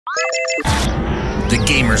The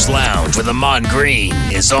Gamers Lounge with Ahman Green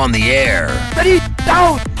is on the air. Ready,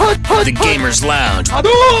 down, The Gamers Lounge.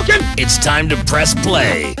 It's time to press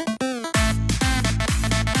play.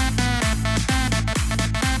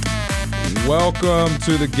 Welcome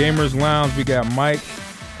to the Gamers Lounge. We got Mike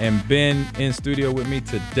and Ben in studio with me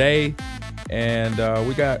today, and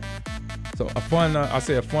we got a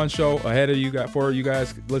fun show ahead of you for you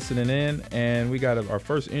guys listening in. And we got our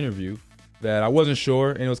first interview that I wasn't sure,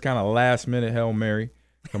 and it was kind of last minute Hail Mary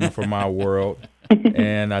coming from my world,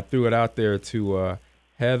 and I threw it out there to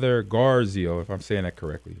Heather Garozzo, if I'm saying that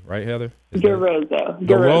correctly, right, Heather?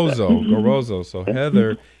 Garozzo. So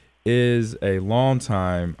Heather is a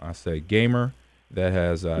longtime, gamer that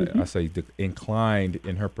has, inclined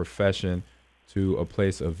in her profession to a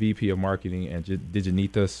place of VP of Marketing and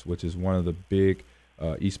Diginitas, which is one of the big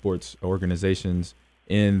esports organizations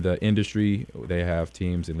in the industry. They have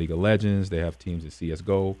teams in League of Legends, they have teams in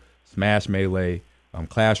CSGO, Smash Melee,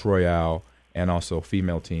 Clash Royale, and also a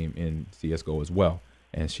female team in CSGO as well.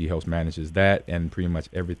 And she helps manages that and pretty much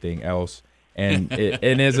everything else. And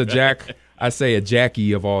is a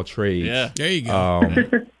Jackie of all trades. Yeah, there you go.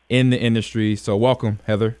 In the industry. So welcome,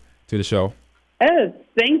 Heather, to the show.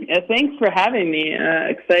 Thanks for having me.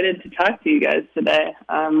 Excited to talk to you guys today.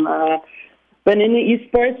 Been in the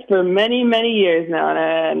esports for many, many years now,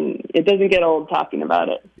 and it doesn't get old talking about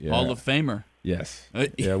it. Yeah. Hall of Famer. Yes.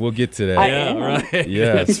 Yeah, we'll get to that. Right.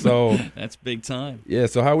 Yeah, so that's big time. Yeah,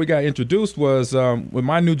 so how we got introduced was with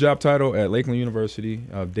my new job title at Lakeland University.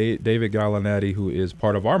 David Gallinatti, who is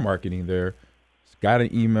part of our marketing there, got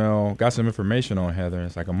an email, got some information on Heather, and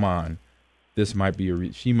it's like, Ahman, this might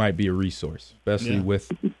be she might be a resource, especially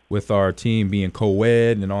with our team being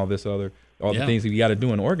co-ed and all this other. All the things that you got to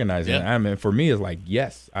do in organizing. Yeah. I mean, for me, it's like,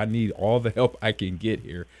 yes, I need all the help I can get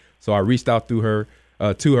here. So I reached out to her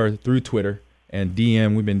through Twitter and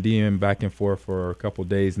DM. We've been DMing back and forth for a couple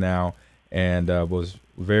days now, and was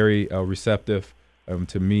very receptive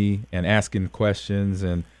to me and asking questions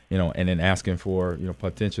and then asking for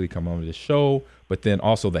potentially coming on the show, but then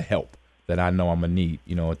also the help that I know I'm gonna need.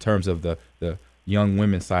 In terms of the young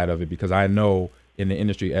women side of it, because I know in the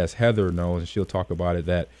industry, as Heather knows, and she'll talk about it,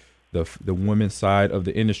 that the women's side of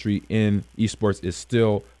the industry in esports is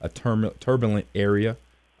still a turbulent area.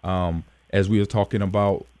 As we were talking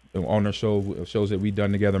about on our shows that we've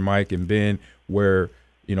done together, Mike and Ben, where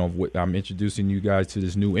I'm introducing you guys to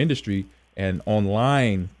this new industry, and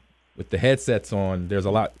online with the headsets on, there's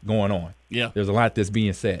a lot going on. Yeah, there's a lot that's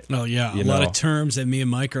being said. Oh yeah, a lot of terms that me and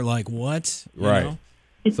Mike are like, what? Right.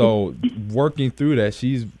 So working through that,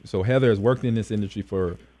 Heather has worked in this industry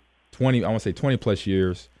for 20 plus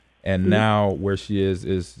years. And now where she is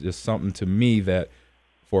just something to me that,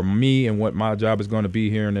 for me and what my job is going to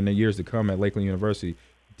be here in the years to come at Lakeland University,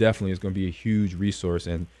 definitely is going to be a huge resource.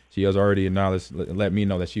 And she has already acknowledged, let me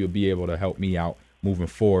know that she would be able to help me out moving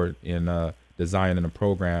forward in designing a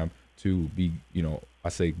program to be,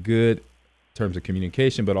 good in terms of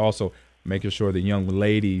communication, but also making sure the young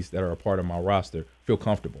ladies that are a part of my roster feel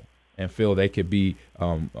comfortable and feel they could be,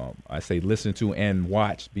 listened to and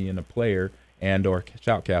watched being a player and or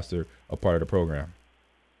shoutcaster a part of the program.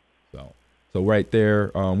 So right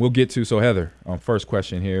there, we'll get to. So Heather, first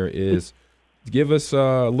question here is, give us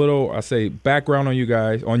a little, background on you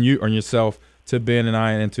guys, on yourself, to Ben and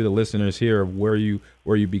I, and to the listeners here, of where you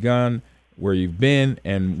begun, where you've been,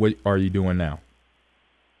 and what are you doing now?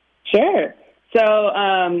 Sure.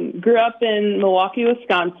 So grew up in Milwaukee,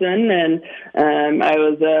 Wisconsin, and I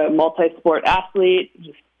was a multi-sport athlete,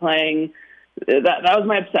 just playing. That was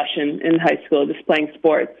my obsession in high school, just playing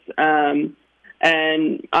sports. And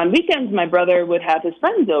on weekends, my brother would have his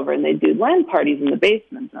friends over, and they'd do LAN parties in the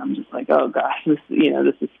basement. And I'm just like, oh gosh, this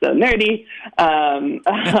is so nerdy.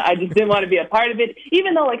 I just didn't want to be a part of it,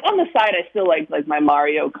 even though on the side I still liked my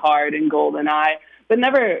Mario Kart and GoldenEye, but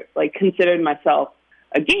never considered myself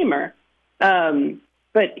a gamer.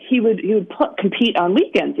 But he would compete on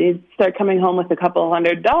weekends. He'd start coming home with a couple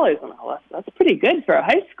 $100. I'm like, well, that's pretty good for a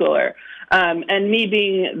high schooler. And me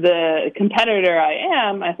being the competitor I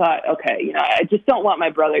am, I thought, okay, I just don't want my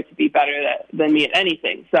brother to be better than me at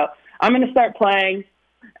anything. So I'm going to start playing.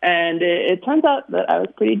 And it turns out that I was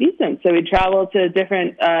pretty decent. So we'd travel to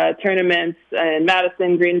different tournaments in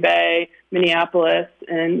Madison, Green Bay, Minneapolis,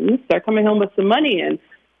 and we'd start coming home with some money. And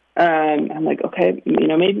I'm like, okay,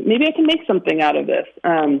 maybe I can make something out of this.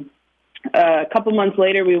 A couple months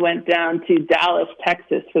later, we went down to Dallas,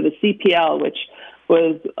 Texas for the CPL, which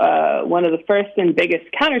was one of the first and biggest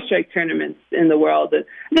Counter-Strike tournaments in the world. At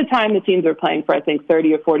the time, the teams were playing for, I think,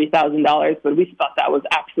 $30,000 or $40,000, but we thought that was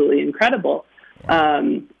absolutely incredible.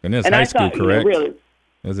 And that's high school, correct? Really,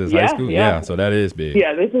 Is this high school? Yeah, so that is big.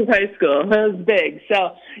 Yeah, this is high school. It was big.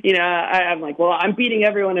 So, I'm like, well, I'm beating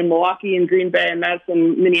everyone in Milwaukee and Green Bay and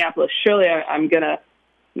Madison, Minneapolis. Surely I'm going to,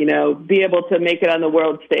 be able to make it on the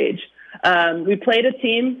world stage. We played a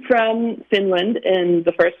team from Finland in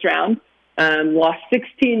the first round, lost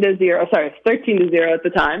 13-0 at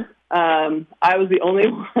the time. I was the only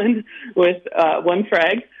one with one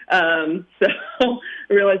frag. So I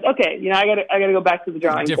realized, okay, I gotta go back to the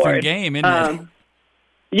drawing board. Different game, isn't it?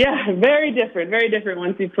 Yeah, very different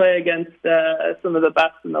once you play against some of the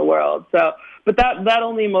best in the world. So, but that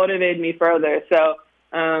only motivated me further. So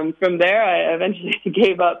from there, I eventually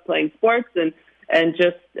gave up playing sports and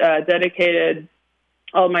just dedicated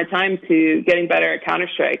all my time to getting better at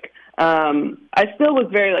Counter-Strike. I still was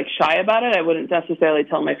very shy about it. I wouldn't necessarily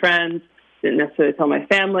tell my friends, didn't necessarily tell my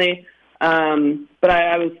family. But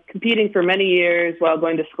I was competing for many years while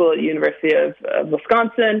going to school at the University of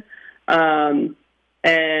Wisconsin.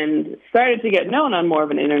 And started to get known on more of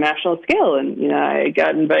an international scale. And, I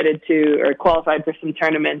got invited to or qualified for some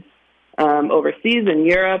tournaments overseas in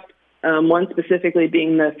Europe, one specifically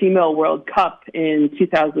being the Female World Cup in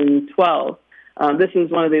 2012. This was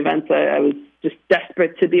one of the events I was just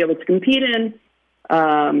desperate to be able to compete in.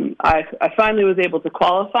 I finally was able to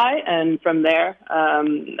qualify, and from there,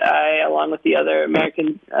 I, along with the other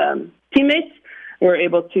American teammates, were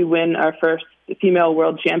able to win our first female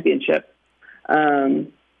world championship.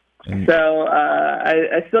 So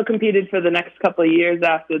I still competed for the next couple of years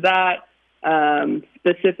after that.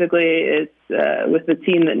 Specifically, it's with the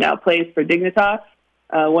team that now plays for Dignitas.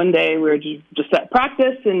 One day we were just at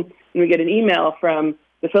practice, and we get an email from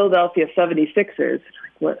the Philadelphia 76ers.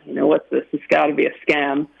 What's this? It's got to be a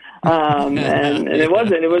scam. And it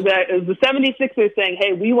wasn't. It was the 76ers saying,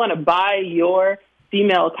 hey, we want to buy your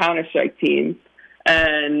female Counter-Strike team.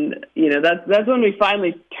 And, that's when we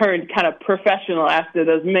finally turned kind of professional after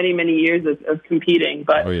those many, many years of competing.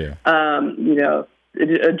 But,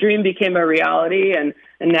 a dream became a reality, and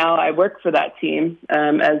now I work for that team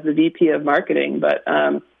as the VP of marketing. But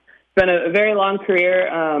it's been a very long career.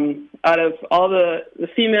 Out of all the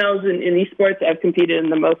females in esports, I've competed in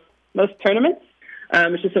the most tournaments,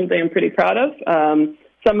 which is something I'm pretty proud of.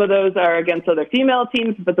 Some of those are against other female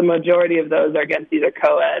teams, but the majority of those are against either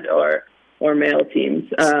co-ed or male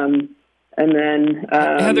teams. And then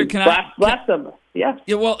Heather, last summer. Yeah.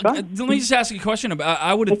 Yeah. Well, let me just ask you a question about.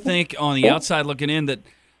 I would think on the outside looking in that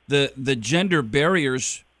the gender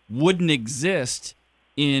barriers wouldn't exist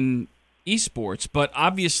in esports, but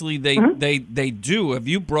obviously they do. Have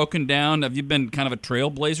you broken down? Have you been kind of a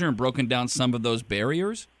trailblazer and broken down some of those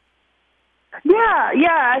barriers? Yeah,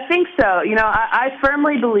 I think so. I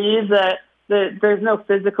firmly believe that there's no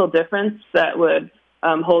physical difference that would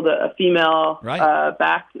hold a female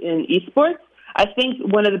back in esports. I think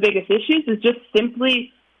one of the biggest issues is just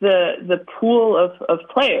simply the pool of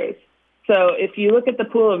players. So if you look at the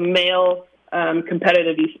pool of male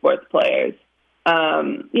competitive esports players,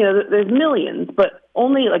 there's millions, but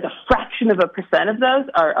only a fraction of a percent of those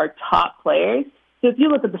are top players. So if you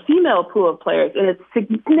look at the female pool of players, and it's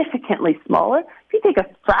significantly smaller, if you take a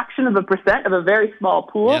fraction of a percent of a very small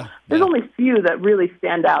pool, there's only few that really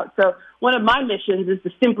stand out. So one of my missions is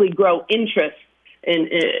to simply grow interest in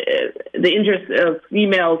the interest of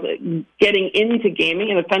females getting into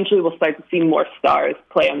gaming, and eventually we'll start to see more stars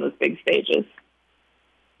play on those big stages.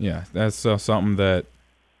 Yeah, that's something that,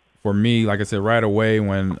 for me, like I said, right away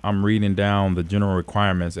when I'm reading down the general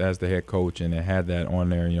requirements as the head coach, and it had that on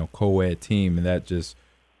there, co-ed team, and that just,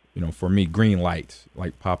 for me, green lights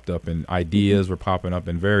popped up, and ideas were popping up,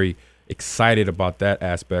 and very excited about that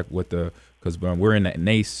aspect because we're in the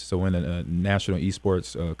NACE, so in the National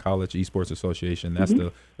Esports College Esports Association. That's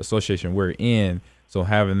the association we're in. So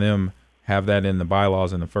having them have that in the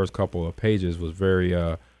bylaws in the first couple of pages was very,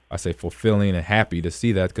 fulfilling and happy to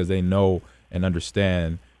see that, because they know and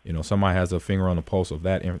understand. Somebody has a finger on the pulse of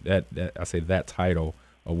that title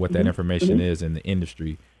of what that information is in the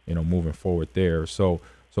industry. Moving forward there. So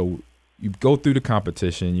you go through the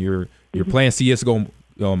competition. You're playing CS:GO.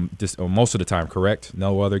 Most of the time, correct?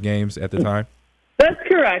 No other games at the time? That's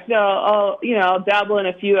correct. No, I'll dabble in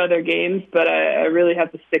a few other games, but I really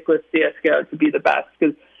have to stick with CS:GO to be the best,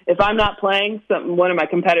 because if I'm not playing, one of my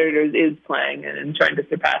competitors is playing and trying to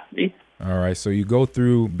surpass me. All right, so you go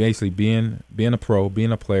through basically being a pro,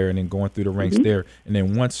 being a player, and then going through the ranks there. And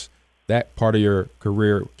then once that part of your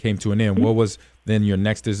career came to an end, what was then your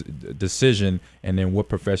next decision, and then what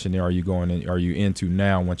profession are you into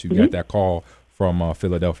now once you got that call from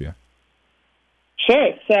Philadelphia?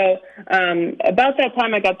 Sure. So about that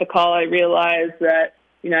time I got the call, I realized that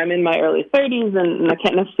I'm in my early 30s and I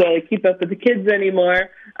can't necessarily keep up with the kids anymore.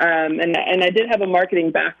 And I did have a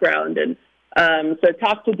marketing background. And so I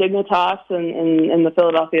talked to Dignitas and the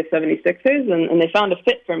Philadelphia 76ers, and they found a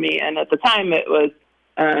fit for me. And at the time, it was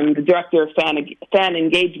the director of fan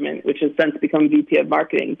engagement, which has since become VP of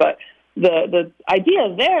marketing. But the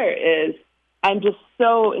idea there is I'm just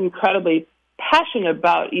so incredibly passionate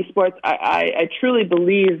about esports. I truly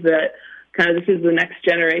believe that kind of this is the next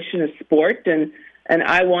generation of sport, and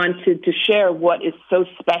I wanted to share what is so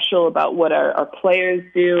special about what our players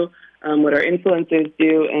do, what our influencers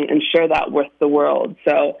do, and share that with the world.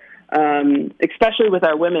 So, especially with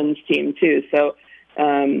our women's team too. So,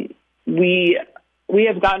 we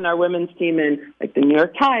have gotten our women's team in like the New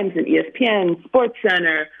York Times and ESPN, Sports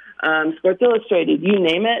Center, Sports Illustrated, you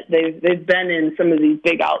name it. They've been in some of these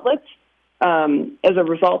big outlets as a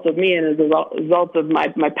result of me and as a result of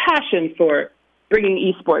my passion for bringing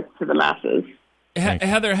esports to the masses.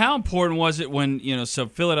 Heather, how important was it when, so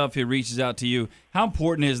Philadelphia reaches out to you, how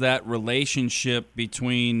important is that relationship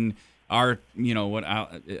between our, I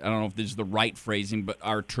don't know if this is the right phrasing, but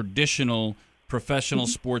our traditional professional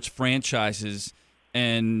sports franchises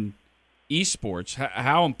and esports?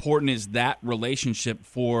 How important is that relationship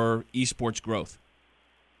for esports growth?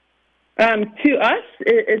 To us,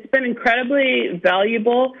 it's been incredibly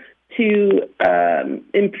valuable to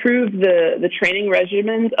improve the training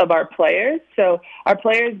regimens of our players. So our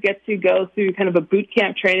players get to go through kind of a boot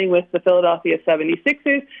camp training with the Philadelphia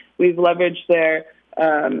 76ers. We've leveraged their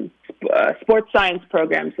sports science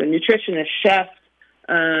programs, so nutritionists, chefs,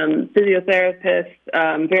 physiotherapists,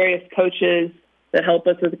 various coaches that help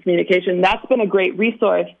us with the communication. That's been a great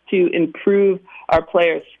resource to improve our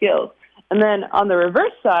players' skills. And then on the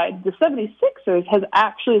reverse side, the 76ers has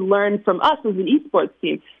actually learned from us as an esports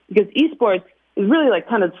team, because esports is really like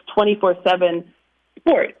kind of 24/7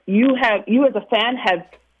 sport. You as a fan have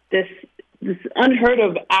this unheard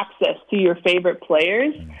of access to your favorite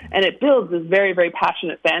players, and it builds this very, very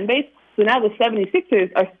passionate fan base. So now the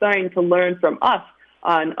 76ers are starting to learn from us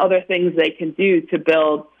on other things they can do to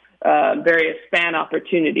build various fan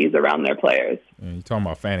opportunities around their players. And you're talking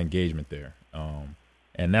about fan engagement there.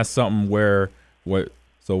 And that's something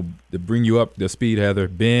so to bring you up to speed, Heather,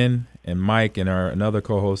 Ben and Mike and another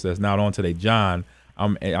co-host that's not on today, John,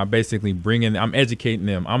 I'm basically I'm educating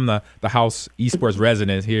them. I'm the house esports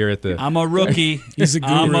resident here at the. I'm a rookie. He's a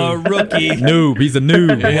guru. I'm a rookie. Noob. He's a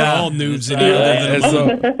noob. We're all noobs in here.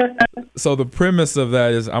 So the premise of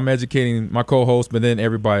that is I'm educating my co-host, but then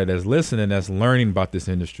everybody that's listening, that's learning about this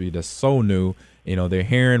industry that's so new. They're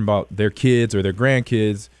hearing about their kids or their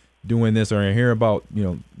grandkids doing this, or hearing about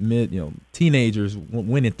teenagers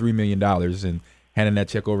winning $3 million and handing that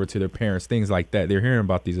check over to their parents, things like that. They're hearing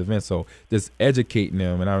about these events, so just educating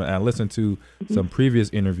them. And I listened to some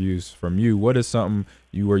previous interviews from you. What is something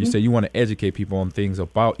where you say you want to educate people on things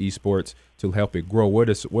about esports to help it grow? What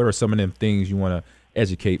are some of them things you want to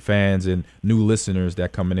educate fans and new listeners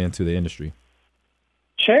that coming into the industry?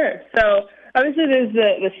 Sure. So obviously there's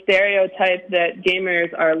the stereotype that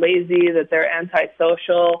gamers are lazy, that they're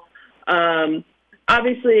antisocial.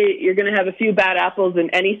 Obviously, you're going to have a few bad apples in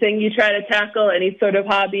anything you try to tackle, any sort of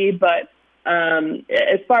hobby. But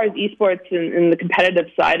as far as esports and the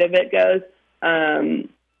competitive side of it goes,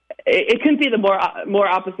 it couldn't be the more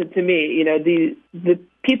opposite to me. The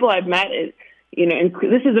people I've met,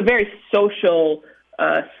 this is a very social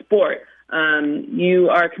sport. You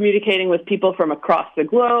are communicating with people from across the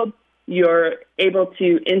globe. You're able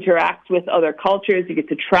to interact with other cultures. You get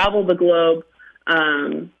to travel the globe.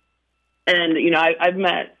 And I've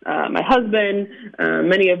met my husband,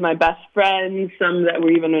 many of my best friends, some that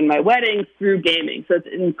were even in my wedding, through gaming. So it's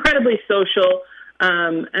incredibly social.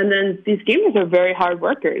 And then these gamers are very hard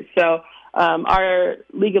workers. So our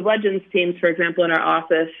League of Legends teams, for example, in our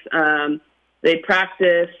office, they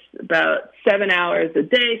practice about 7 hours a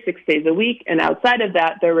day, 6 days a week. And outside of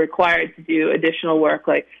that, they're required to do additional work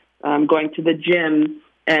like going to the gym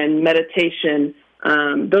and meditation.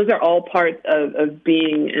 Those are all parts of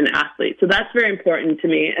being an athlete. So that's very important to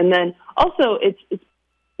me. And then also it's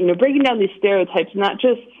breaking down these stereotypes, not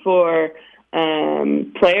just for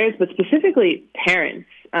players, but specifically parents.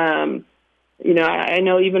 I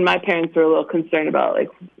know even my parents were a little concerned about,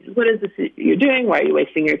 like, what is this you're doing? Why are you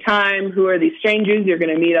wasting your time? Who are these strangers you're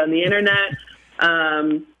going to meet on the internet?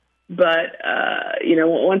 But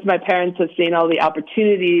once my parents have seen all the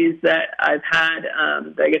opportunities that I've had,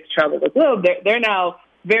 that I get to travel the globe, they're now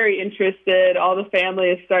very interested. All the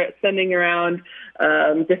families start sending around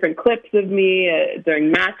different clips of me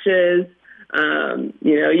during matches.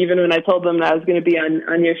 Even when I told them that I was going to be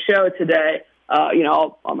on your show today,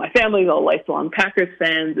 all my family's all lifelong Packers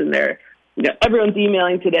fans, and they're everyone's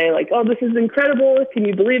emailing today like, oh, this is incredible. Can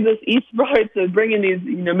you believe this? Esports is bringing these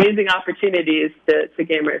amazing opportunities to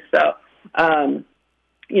gamers. So,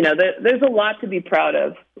 there's a lot to be proud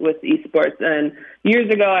of with esports. And years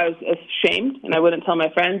ago, I was ashamed and I wouldn't tell my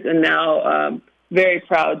friends. And now very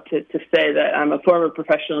proud to say that I'm a former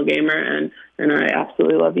professional gamer and I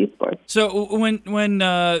absolutely love esports. So when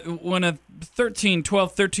a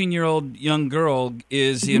 13-year-old young girl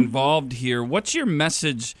is involved here, what's your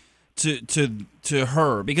message to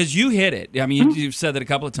her? Because you hit it. I mean, you've said that a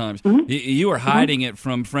couple of times. You were hiding it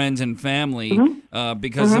from friends and family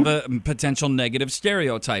because of a potential negative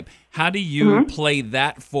stereotype. How do you play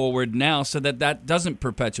that forward now so that doesn't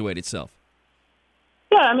perpetuate itself?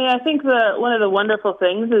 Yeah, I mean, I think one of the wonderful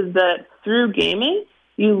things is that through gaming,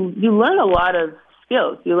 you learn a lot of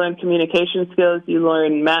skills. You learn communication skills. You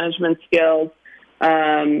learn management skills.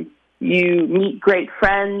 You meet great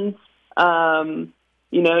friends.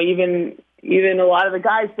 Even a lot of the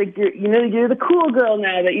guys think you're the cool girl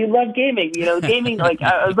now that you love gaming. Gaming. Like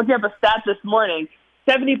I was looking up a stat this morning.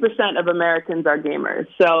 70% of Americans are gamers.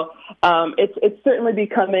 So it's certainly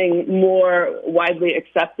becoming more widely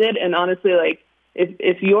accepted. And honestly, like,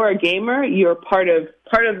 if you're a gamer, you're part of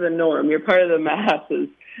the norm. You're part of the masses,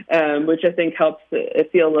 which I think helps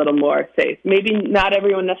it feel a little more safe. Maybe not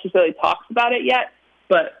everyone necessarily talks about it yet,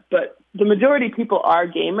 but the majority of people are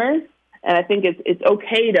gamers, and I think it's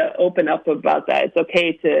okay to open up about that. It's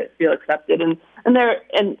okay to feel accepted, and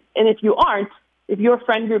if you aren't, if your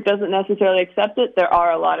friend group doesn't necessarily accept it, there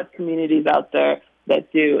are a lot of communities out there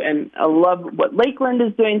that do. And I love what Lakeland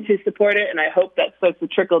is doing to support it, and I hope that starts to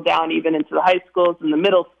trickle down even into the high schools and the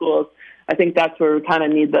middle schools. I think that's where we kind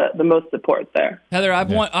of need the most support there. Heather, I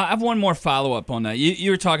have one more follow-up on that.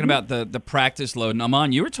 You were talking about the practice load, and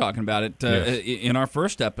Aman, you were talking about it in our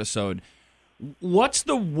first episode. What's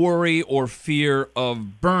the worry or fear of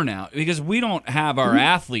burnout? Because we don't have our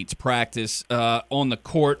athletes practice on the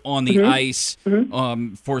court, on the ice,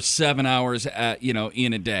 for 7 hours,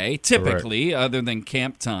 in a day, typically, other than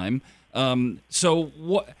camp time.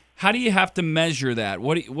 So how do you have to measure that?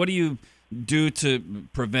 What do you do to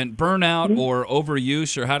prevent burnout or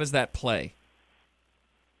overuse, or how does that play?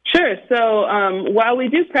 Sure. So while we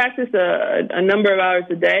do practice a number of hours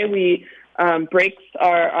a day, breaks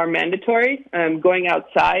are mandatory. Going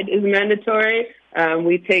outside is mandatory.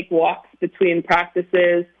 We take walks between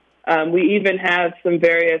practices. We even have some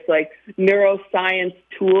various neuroscience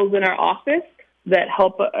tools in our office that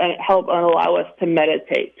help and allow us to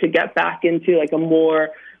meditate, to get back into a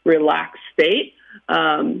more relaxed state.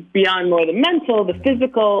 Beyond more the mental, the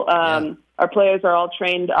physical, our players are all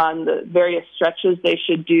trained on the various stretches they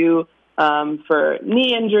should do. For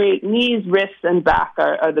knee injury, knees, wrists, and back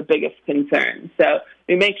are the biggest concerns. So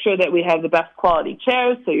we make sure that we have the best quality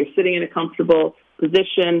chairs, so you're sitting in a comfortable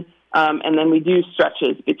position, and then we do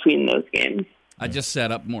stretches between those games. I just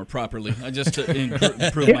sat up more properly. I just to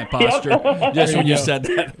improve my posture. Just when you said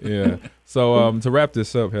that. Yeah. So to wrap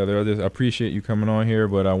this up, Heather, I appreciate you coming on here,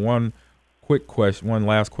 but one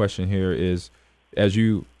last question here is,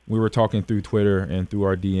 we were talking through Twitter and through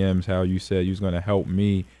our DMs, how you said you was going to help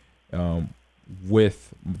me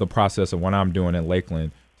with the process of what I'm doing at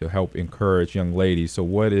Lakeland to help encourage young ladies. So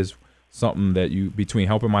what is something that you, between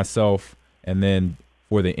helping myself and then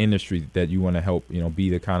for the industry, that you want to help, be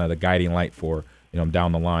the kind of the guiding light for,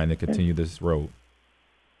 down the line to continue this road?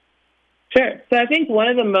 Sure. So I think one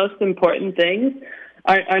of the most important things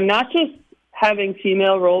are not just having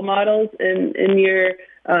female role models in your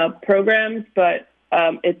programs, but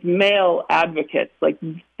it's male advocates. Like,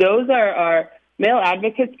 those are our male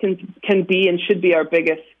advocates can be and should be our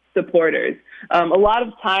biggest supporters. A lot of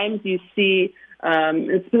times you see,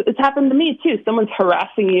 it's happened to me too, someone's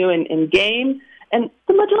harassing you in game, and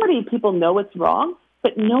the majority of people know it's wrong,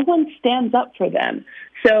 but no one stands up for them.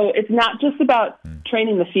 So it's not just about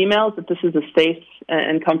training the females that this is a safe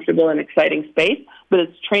and comfortable and exciting space, but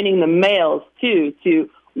it's training the males too to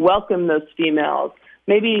welcome those females.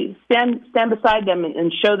 Maybe stand beside them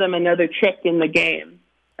and show them another trick in the game.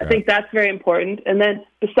 I think that's very important. And then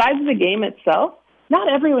besides the game itself,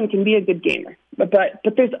 not everyone can be a good gamer, but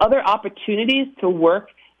there's other opportunities to work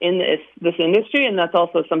in this industry, and that's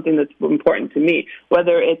also something that's important to me,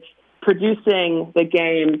 whether it's producing the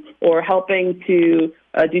game or helping to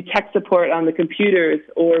do tech support on the computers,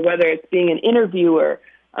 or whether it's being an interviewer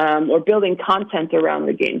or building content around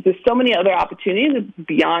the games. There's so many other opportunities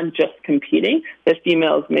beyond just competing that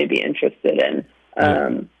females may be interested in.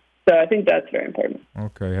 So I think that's very important.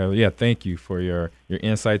 Okay. Yeah, thank you for your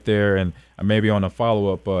insight there. And maybe on a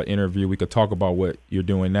follow-up interview, we could talk about what you're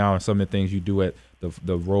doing now and some of the things you do at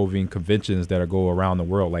the roving conventions that go around the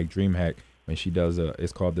world, like DreamHack. And she does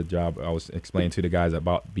it's called the job. I was explaining to the guys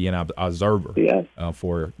about being an observer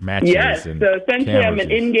for matches. Yes, and so essentially I'm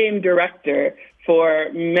an in-game director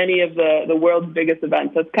for many of the world's biggest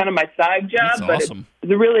events. That's kind of my side job, That's but awesome.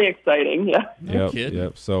 it's really exciting. Yeah.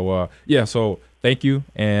 Yep. So, so thank you.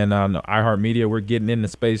 And on iHeartMedia, we're getting into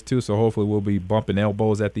space too, so hopefully we'll be bumping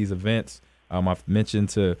elbows at these events. I've mentioned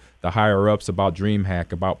to the higher-ups about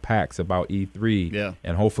DreamHack, about PAX, about E3,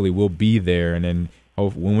 and hopefully we'll be there. And then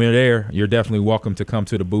when we're there, you're definitely welcome to come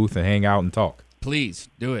to the booth and hang out and talk. Please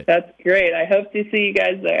do it. That's great. I hope to see you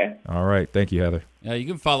guys there. All right. Thank you, Heather. You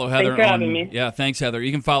can follow Heather Thanks for having me. Yeah, thanks, Heather.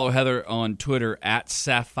 You can follow Heather on Twitter at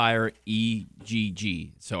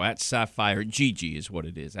SapphireEGG. So at SapphireGG is what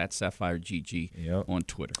it is. At SapphireGG on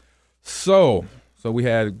Twitter. So we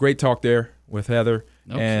had a great talk there with Heather.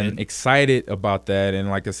 And excited about that. And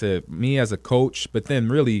like I said, me as a coach, but then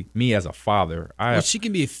really me as a father. She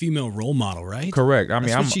can be a female role model, right? Correct.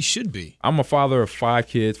 That's what she should be. I'm a father of 5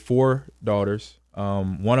 kids, 4 daughters.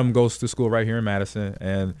 One of them goes to school right here in Madison,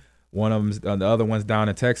 and one of them, the other one's down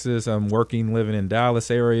in Texas. I'm living in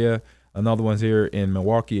Dallas area. Another one's here in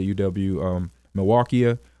Milwaukee at UW,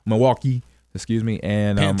 Milwaukee. Excuse me,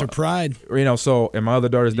 and Panther Pride. So and my other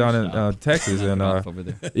daughter's down in Texas, and over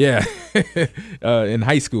there. in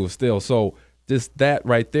high school still. So just that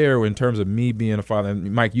right there, in terms of me being a father,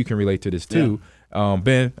 and Mike, you can relate to this too.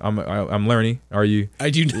 Ben, I'm learning. Are you? I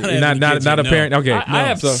do not. Not a parent. Okay, I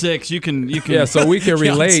have 6. You can. Yeah, so we can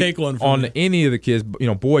relate take one on me. any of the kids,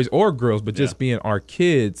 boys or girls, but just being our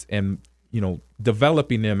kids and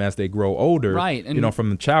developing them as they grow older, right? And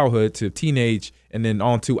from childhood to teenage, and then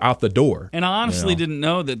on to out the door. And I honestly didn't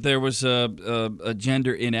know that there was a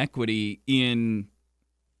gender inequity in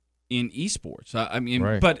esports. I mean,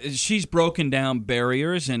 right. But she's broken down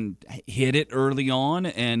barriers and hit it early on,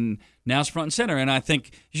 and now it's front and center. And I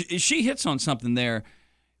think she hits on something there.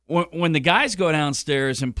 When the guys go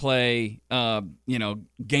downstairs and play,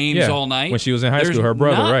 games all night. When she was in high school, her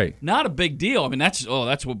brother, not a big deal. I mean, that's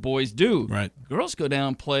what boys do. Right. Girls go down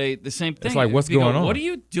and play the same thing. It's like, what's going on? What are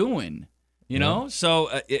you doing? You know? So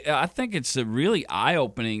I think it's really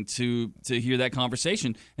eye-opening to hear that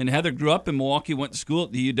conversation. And Heather grew up in Milwaukee, went to school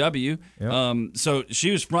at the UW. Yep. So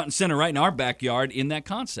she was front and center right in our backyard in that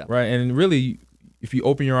concept. Right. And really, if you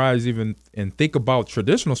open your eyes even and think about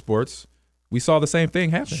traditional sports, we saw the same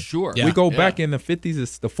thing happen. Sure. We go back in the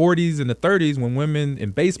 50s, the 40s, and the 30s when women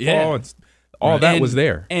in baseball and all that was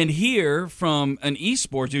there. And here from an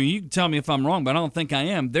esports, you can tell me if I'm wrong, but I don't think I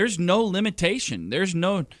am. There's no limitation.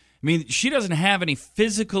 She doesn't have any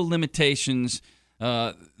physical limitations.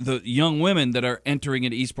 The young women that are entering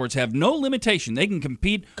into esports have no limitation. They can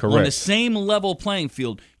compete on the same level playing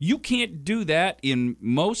field. You can't do that in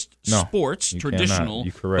most sports, traditional.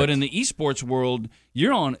 But in the esports world,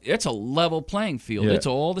 it's a level playing field. Yeah. It's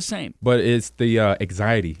all the same. But it's the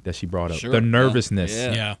anxiety that she brought up, Sure. the nervousness,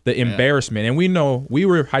 the embarrassment. And we know we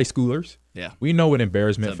were high schoolers. Yeah. We know what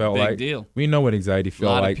embarrassment felt like. Deal. We know what anxiety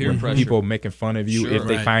felt like when people making fun of you if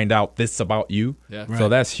they find out this about you. Yeah. So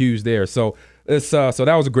that's huge there. So so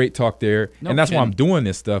that was a great talk there. And that's why I'm doing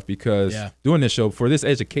this stuff, because doing this show for this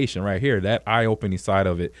education right here, that eye-opening side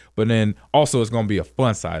of it. But then also it's going to be a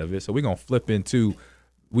fun side of it. So we're going to flip into,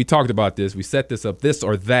 we talked about this, we set this up, this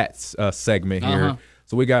or that segment here.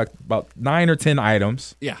 So we got about 9 or 10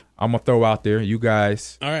 items. Yeah. I'm going to throw out there. You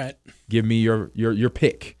guys give me your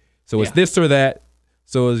pick. So it's this or that.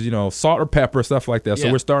 So it's, salt or pepper, stuff like that.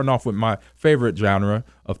 So we're starting off with my favorite genre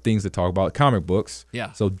of things to talk about, comic books.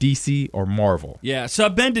 Yeah. So DC or Marvel. Yeah. So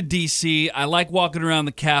I've been to DC. I like walking around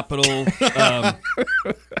the Capitol. I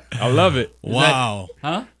love it. Wow.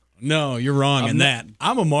 Huh? No, you're wrong in that.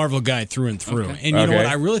 I'm a Marvel guy through and through. Okay. And you know what?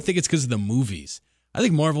 I really think it's because of the movies. I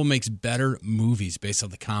think Marvel makes better movies based on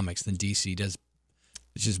the comics than DC does.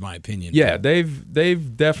 It's just my opinion. Yeah,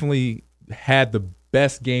 they've definitely had the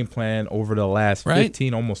best game plan over the last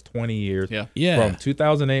 15, almost 20 years. Yeah. From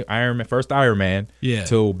 2008 first Iron Man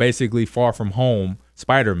to basically Far From Home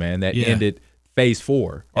Spider-Man that ended phase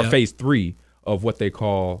 4 or phase 3 of what they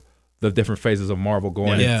call the different phases of Marvel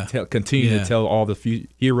going and continue to tell all the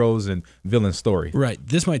heroes and villain story. Right.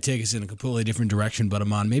 This might take us in a completely different direction, but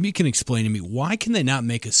Amon, maybe you can explain to me, why can they not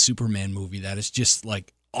make a Superman movie that is just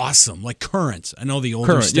like awesome, like current? I know the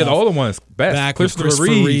older stuff. Yeah, the older one's best. Back with Christopher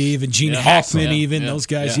Reeve and Gene Hackman, those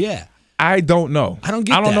guys. Yeah. I don't know. I don't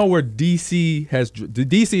get that. I don't know where DC has.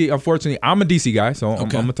 DC, unfortunately, I'm a DC guy, so I'm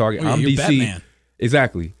going to talk. I'm DC. Batman.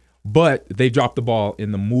 Exactly. But they dropped the ball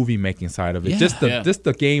in the movie making side of it. Yeah. Just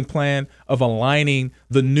the game plan of aligning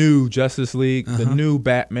the new Justice League, the new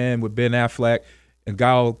Batman with Ben Affleck and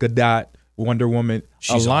Gal Gadot, Wonder Woman,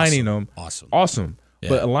 She's aligning them. Awesome. Yeah.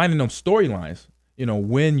 But aligning them storylines.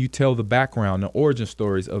 when you tell the background, the origin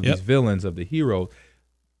stories of these villains, of the heroes,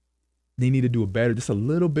 they need to do just a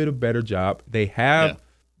little bit of better job. They have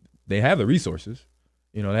the resources.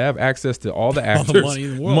 They have access to all the actors, all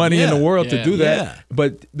the money in the world, to do that.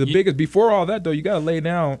 But the biggest, before all that, though, you got to lay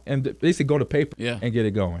down and basically go to paper and get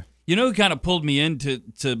it going. Who kind of pulled me into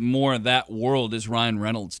more of that world is Ryan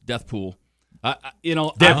Reynolds, Deathpool.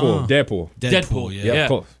 Deadpool. Yeah.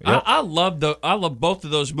 Yep. I love both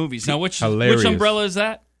of those movies. Now, which umbrella is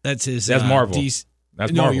that? That's his. That's Marvel.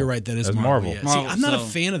 That's Marvel. You're right. That is That's Marvel. Marvel. Yeah. See, I'm not a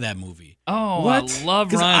fan of that movie. Oh, what? I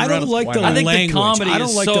love Ryan I don't Reynolds. like the I think language. the comedy I don't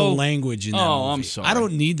is like so... the language in that movie. I'm sorry. I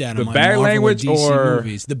don't need that in my bad Marvel language or DC or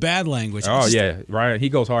movies. The bad language. Oh yeah, Ryan. He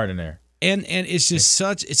goes hard in there. And it's just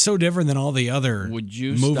it's so different than all the other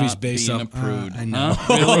movies based being on a prude? I know.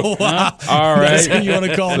 Huh? Really? Wow. All right. That's what you want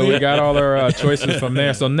to call So me. we got all our choices from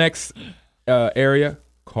there. So next area,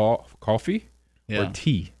 coffee or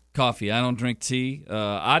tea? Coffee. I don't drink tea.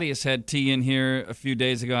 Adius had tea in here a few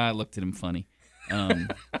days ago. I looked at him funny. I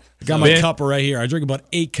got my cup right here. I drink about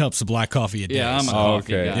 8 cups of black coffee a day. Yeah, I'm a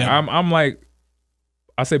coffee guy. Yeah. I'm like,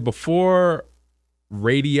 I say before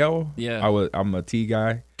radio, I'm a tea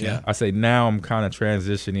guy. Yeah. I say now I'm kind of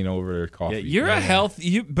transitioning over to coffee. Yeah,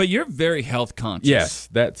 but you're very health conscious. Yes,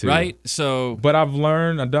 that too. Right? So, but I've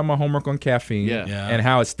done my homework on caffeine and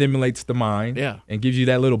how it stimulates the mind and gives you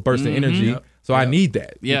that little burst of energy. Yep. So I need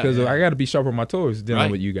that because I got to be sharp on my toes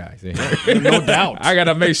dealing with you guys. No doubt. I got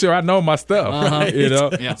to make sure I know my stuff. Right?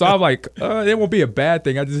 Yeah. So I'm like, it won't be a bad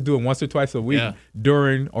thing. I just do it once or twice a week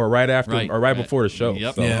during or right after or right before the show.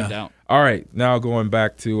 Yep. So, No doubt. All right, now going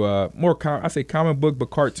back to more, I say comic book but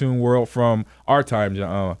cartoon world from our time,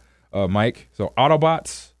 Mike. So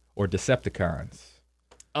Autobots or Decepticons?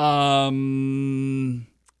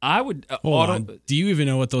 I would. Hold on. Do you even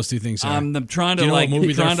know what those two things are? I'm trying to Do you know what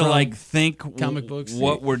movie they're from? think Comic books?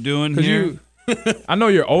 what we're doing here. I know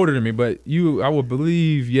you're older than me, but I would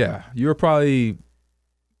believe, you were probably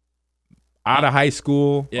out of high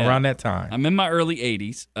school around that time. I'm in my early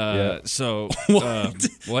 80s. So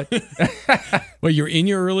what? Well, you're in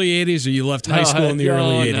your early 80s, or you left high school in the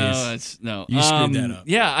early 80s? No. You screwed that up.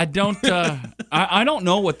 Yeah, I don't. I don't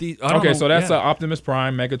know what the. So that's Optimus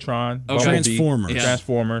Prime, Megatron, Bumblebee,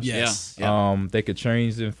 Transformers. Yes. They could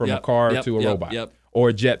change them from a car to a robot, or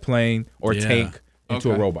a jet plane, or a tank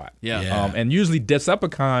into a robot. And usually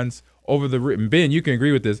Decepticons Ben, you can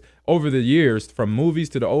agree with this. Over the years, from movies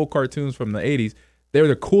to the old cartoons from the 80s, they're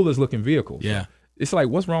the coolest looking vehicles. Yeah. It's like,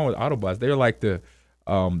 what's wrong with Autobots? They're like the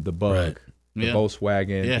Bug, the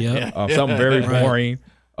Volkswagen, something very boring.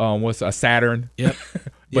 What's a Saturn? Yep.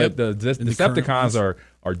 But the Decepticons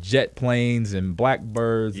are jet planes and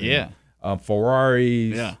Blackbirds and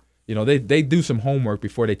Ferraris. Yeah. They do some homework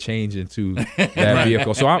before they change into that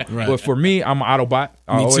vehicle. So but for me, I'm an Autobot.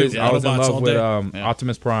 I was in love with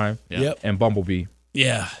Optimus Prime and Bumblebee.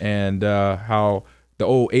 Yeah. And how the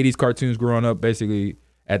old 80s cartoons growing up, basically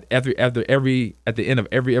at the end of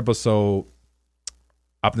every episode,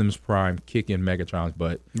 Optimus Prime kicking Megatron's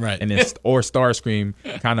butt. Right. And then Starscream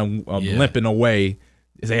kind of limping away,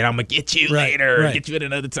 saying, I'm going to get you later, get you at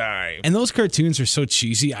another time. And those cartoons are so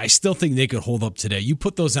cheesy, I still think they could hold up today. You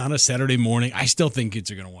put those on a Saturday morning, I still think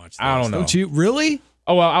kids are going to watch those. I don't know. Don't you? Really?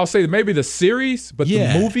 Oh, well, I'll say maybe the series, but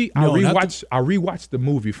the movie, I rewatched the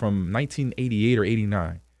movie from 1988 or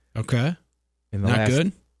 89. Okay.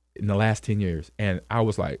 Good? In the last 10 years. And I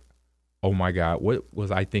was like, oh my God, what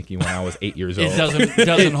was I thinking when I was 8 years old? It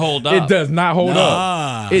doesn't hold up. It does not hold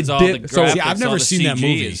up. It did. I've never seen that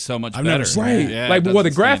movie. Is so much I've better. never seen Right. that.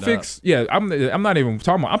 The graphics, I'm not even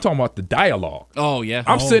talking about, I'm talking about the dialogue. Oh, yeah.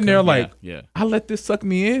 I'm sitting there like, I let this suck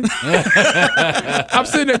me in. I'm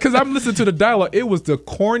sitting there because I'm listening to the dialogue. It was the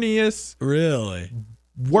corniest,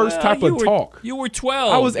 worst type of talk. You were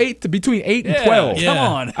 12. I was between 8 and 12. Come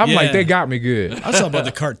on. I'm like, they got me good. I saw about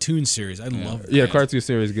the cartoon series. I love that. Yeah, cartoon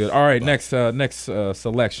series is good. All right, next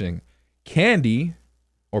selection. Candy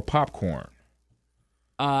or popcorn?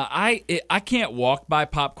 I can't walk by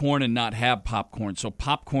popcorn and not have popcorn, so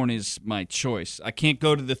popcorn is my choice. I can't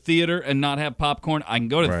go to the theater and not have popcorn. I can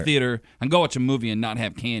go to the theater and go watch a movie and not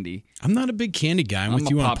have candy. I'm not a big candy guy. I'm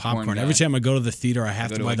with you on popcorn. Guy. Every time I go to the theater, I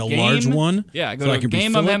have to buy the game, large one. Yeah, I go to a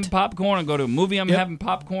game, I'm having popcorn. I go to a movie, I'm having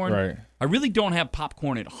popcorn. Right. I really don't have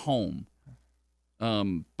popcorn at home.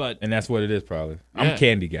 And that's what it is probably. I'm a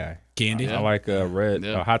candy guy. Candy? I like red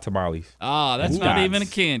hot tamales. That's not even a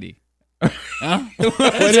candy. Huh?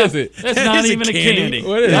 What is it? That's not even a candy.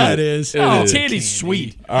 What is it? It is. Candy's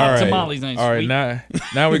sweet. All right. Tamales ain't sweet. All right,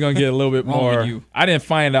 now we're going to get a little bit more. I didn't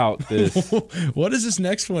find out this. What is this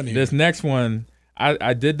next one here? This next one,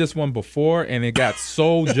 I did this one before, and it got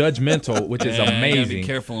so judgmental, which is You gotta amazing. be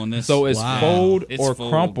careful on this. So it's fold It's or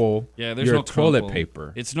fold. crumple Yeah, there's your no toilet crumple.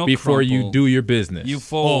 paper It's no before you crumple. do your business. You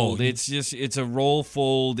fold. It's a roll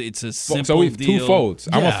fold. It's a simple so we've deal. two folds.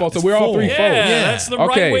 I'm a Yeah, fold. So it's we're all fold. three Yeah, folds. that's the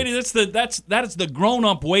Okay. right way to. That is the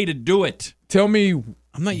grown-up way to do it. Tell me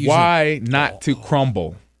I'm not using why not to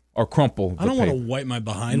crumble or crumple the I don't want to paper. wipe my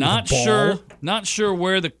behind Not with a ball. sure. Not sure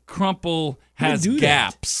where the crumple has do that?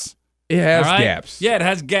 gaps. It has All right? gaps. Yeah, it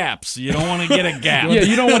has gaps. You don't want to get a gap. Yeah,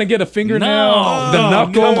 you don't want to get a fingernail, No, the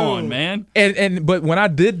knuckle. Come on, man. But when I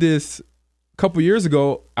did this a couple years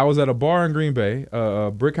ago, I was at a bar in Green Bay,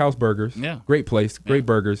 Brick House Burgers. Yeah. Great place, great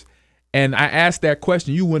burgers. And I asked that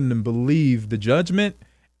question. You wouldn't believe the judgment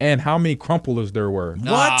and how many crumplers there were.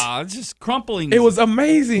 Nah, it's just crumpling. It was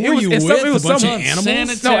amazing. Who were you with? It was A bunch some of animals?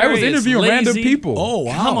 Sanitary, No, I was it's interviewing random lazy. people. Oh,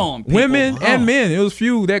 wow. Come on, people. Women Wow. and men. It was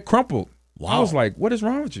few that crumpled. I Wow. was like, what is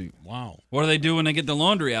wrong with you? Wow. What do they do when they get the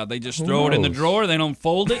laundry out? They just Who throw it in the knows? drawer. They don't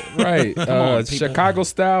fold it. Right. on, people. Chicago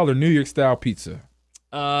style or New York style pizza?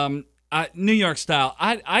 New York style.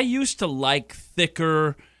 I used to like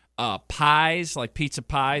thicker pies, like pizza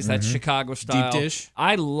pies. That's Chicago style. dish?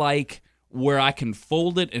 I like where I can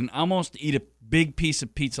fold it and almost eat a big piece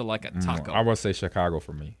of pizza like a taco. I would say Chicago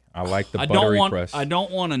for me. I like the I buttery don't crust. I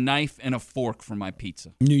don't want a knife and a fork for my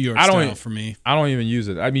pizza. New York I don't style even- for me. I don't even use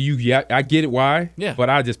it. I mean, I get it why. Yeah. But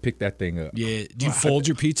I just pick that thing up. Yeah. Do you fold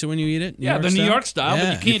your pizza when you eat it? Yeah, the New York style,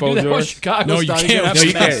 Yeah. but you can't fold do that with yours? Chicago No, you style. can't. You're gonna No, have you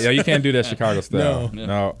a can't. mess. Yeah, you can't do that Chicago style.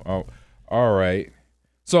 No. Oh, all right.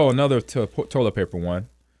 So another toilet paper one.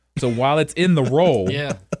 So while it's in the roll,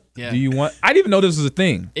 Yeah. Yeah. do you want? I didn't even know this was a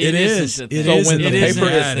thing. It is. isn't a It So thing. is when a the thing. paper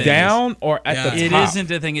Yeah, is it is. down or at Yeah. the It top,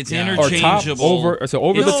 isn't a thing. It's Yeah. or top interchangeable. over, so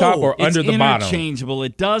over the top or It's under the bottom. interchangeable.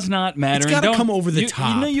 It does not matter. It's And gotta don't- come over the you,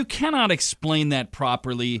 top. You know, you cannot explain that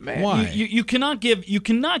properly. Why? You cannot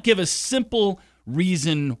give a simple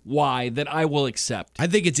reason why that I will accept. I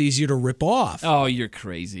think it's easier to rip off. Oh, you're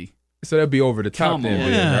crazy. So that'd be over the top Come then, on.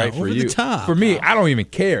 Ben, Yeah, right? For over the you. top. For me, I don't even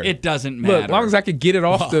care. It doesn't matter. Look, as long as I could get it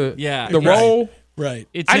off the yeah, the right. roll. Right.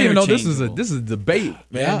 It's I didn't even know interchangeable. this is a debate,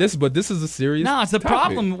 man. Yeah. But this is a serious. No, it's the topic.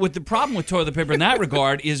 problem with toilet paper in that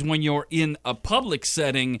regard is when you're in a public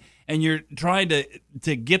setting and you're trying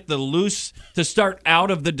to get the loose to start out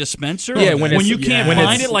of the dispenser. Yeah, when it's- you can't when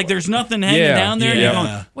find it's- it, like there's nothing hanging Yeah, down there, and yeah. you're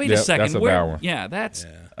going, wait a Yep, second, that's a where? bad one. Yeah, that's.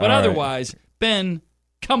 All But right. otherwise, Ben,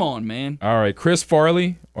 come on, man. All right, Chris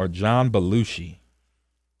Farley or John Belushi?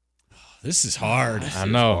 This is hard. I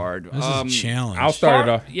know. Hard. This is a challenge. I'll start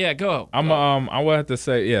it off. Yeah, go. I would have to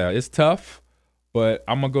say, yeah, it's tough, but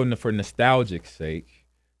I'm gonna go for nostalgic sake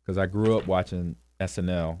because I grew up watching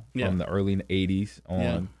SNL Yeah. from the early '80s on.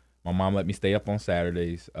 Yeah. My mom let me stay up on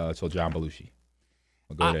Saturdays, so John Belushi.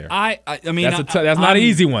 I'll go there. I mean, that's not an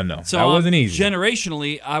easy one though. So that wasn't easy.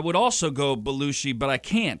 Generationally, I would also go Belushi, but I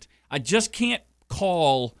can't. I just can't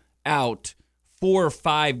call out 4 or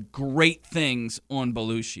 5 great things on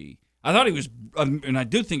Belushi. I thought he was, and I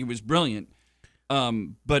do think he was brilliant.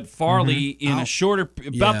 But Farley, in a shorter,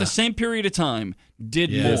 about the same period of time, did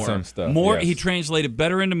Yeah. more. Did some stuff, More. yes. He translated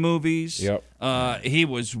better into movies. Yep. He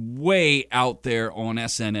was way out there on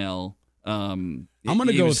SNL. I'm going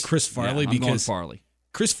to go with Chris Farley I'm going because Farley.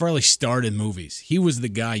 Chris Farley starred in movies. He was the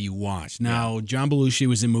guy you watched. Now, John Belushi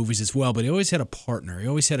was in movies as well, but he always had a partner. He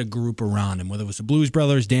always had a group around him, whether it was the Blues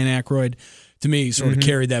Brothers, Dan Aykroyd. To me, he sort of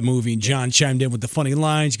carried that movie, and John chimed in with the funny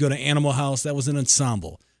lines. You go to Animal House, that was an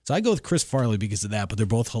ensemble. So I go with Chris Farley because of that, but they're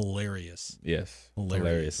both hilarious. Yes,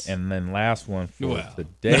 Hilarious. And then last one for Well.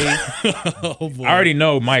 today. Oh, boy. I already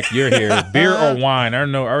know, Mike, you're here. Beer or wine? I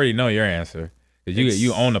already know your answer because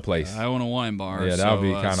you own the place. I own a wine bar. Yeah, that would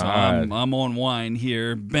be kinda odd. I'm on wine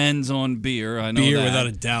here. Ben's on beer. I know Beer that. without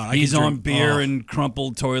a doubt. I He's could on drink- beer oh. and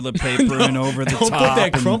crumpled toilet paper and over the don't put top.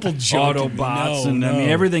 that and crumpled joke in me. Autobots No, and I mean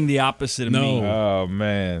no. everything the opposite of me. Oh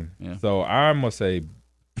man. Yeah. So I'm gonna say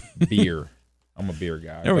beer. I'm a beer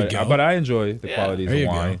guy. There we but, go. But I enjoy the qualities There of you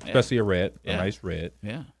go. wine, especially a red, Yeah. a nice red,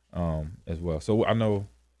 Yeah. as well. So I know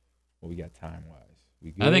what we got time wise. We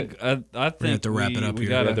good? I think have to wrap it up we here.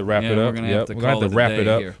 gotta we have to wrap it up. We're gonna have to we're gonna call have to wrap a it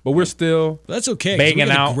day up. here. But we're still That's okay. 'cause we banging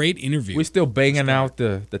got out. a great interview. We're still banging out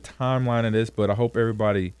the timeline of this, but I hope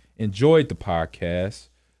everybody enjoyed the podcast.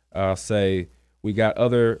 I'll say we got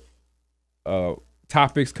other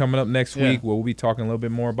topics coming up next week where we'll be talking a little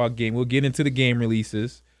bit more about game. We'll get into the game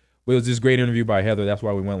releases. It was just a great interview by Heather. That's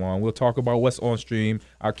why we went long. We'll talk about what's on stream.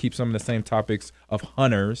 I'll keep some of the same topics of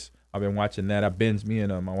Hunters. I've been watching that. I binged, me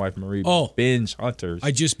and my wife Marie binge Hunters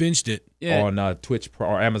I just binged it. Yeah. on Twitch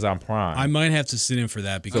or Amazon Prime. I might have to sit in for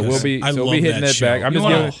that because So we'll be I love hitting that show. back. I'm You just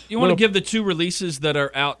want giving to little- give the 2 releases that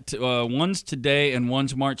are out? One's today and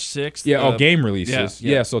one's March 6th. game releases.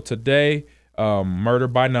 yeah. So today, Murder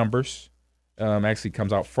by Numbers. Actually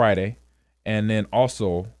comes out Friday. And then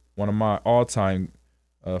also one of my all-time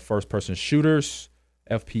first-person shooters,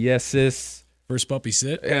 FPSs. First puppy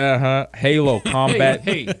sit. Halo Combat.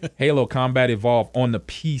 Hey. Halo Combat Evolved on the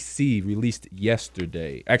PC, released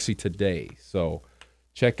yesterday. Actually today. So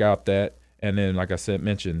check out that. And then, like I said,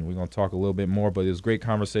 mentioned, we're going to talk a little bit more, but it was a great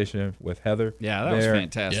conversation with Heather. Yeah, that was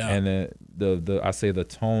fantastic. Yeah. And the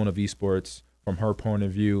tone of esports from her point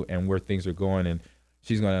of view and where things are going, and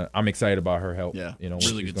I'm excited about her help. Yeah, what really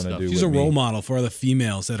she's good going to stuff. do. She's a with role me. model for other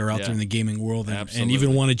females that are out Yeah. there in the gaming world and Absolutely.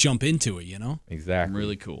 even want to jump into it, you know? Exactly.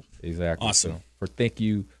 Really cool. Exactly. Awesome. Thank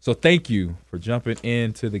you for jumping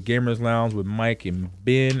into the Gamers Lounge with Mike and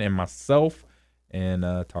Ben and myself, and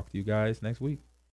talk to you guys next week.